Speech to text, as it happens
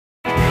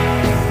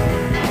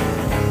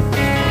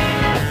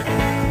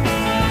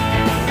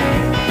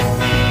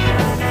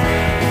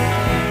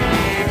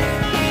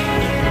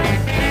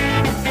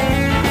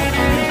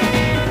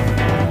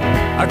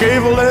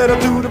gave a letter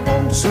to the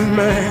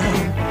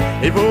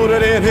postman. He put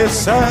it in his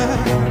sack.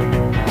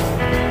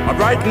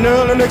 Bright and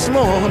early next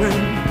morning,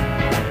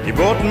 he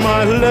brought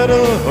my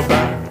letter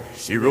back.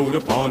 She wrote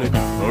upon it,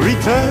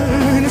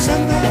 return to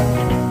sender,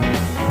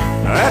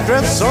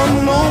 address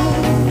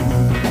unknown.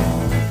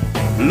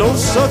 No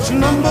such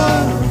number,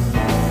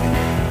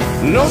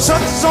 no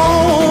such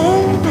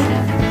zone.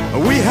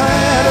 We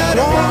had a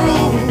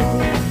quarrel,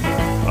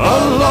 a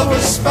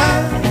lover's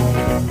spat.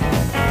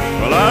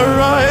 Well, I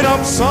write,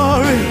 I'm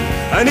sorry,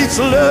 and each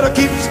letter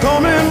keeps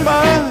coming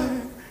back.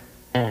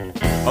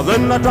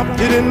 Then I dropped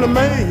it in the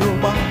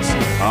mailbox.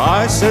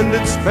 I send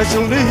it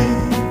specially.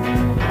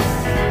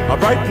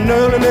 Bright and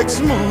early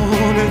next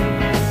morning,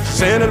 she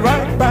sent it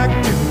right back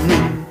to me.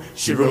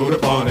 She wrote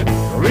upon it,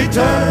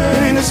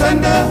 return to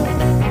sender,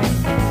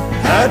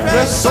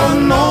 address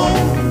unknown.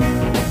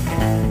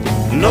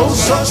 No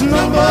such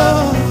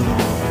number,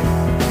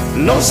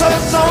 no such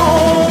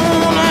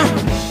zone.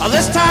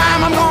 This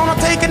time I'm gonna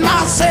take it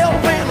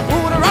myself and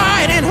put it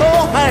right in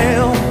her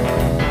hand.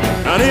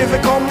 And if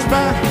it comes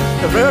back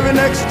the very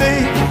next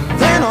day,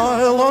 then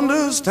I'll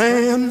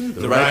understand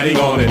the writing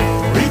on it.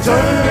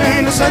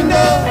 Return to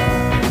sender,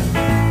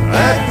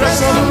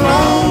 address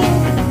unknown.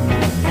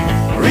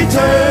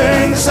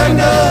 Return to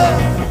sender,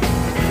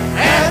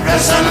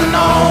 address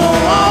unknown.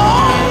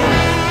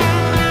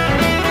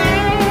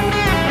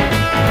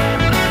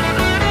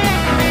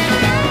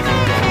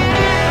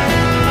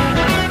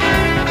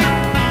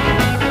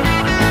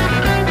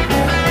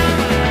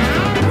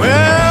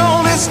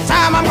 Well, this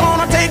time I'm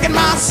gonna take it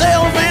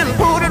myself and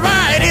put it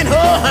right in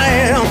her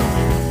hand.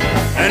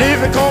 And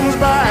if it comes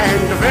back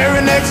the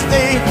very next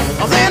day,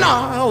 then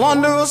I'll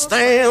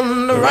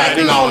understand the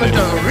writing on it.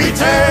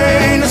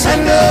 Return to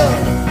sender,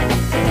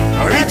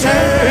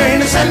 return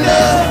to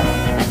sender,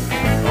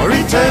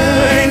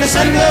 return to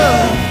sender,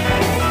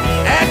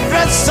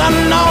 address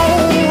unknown.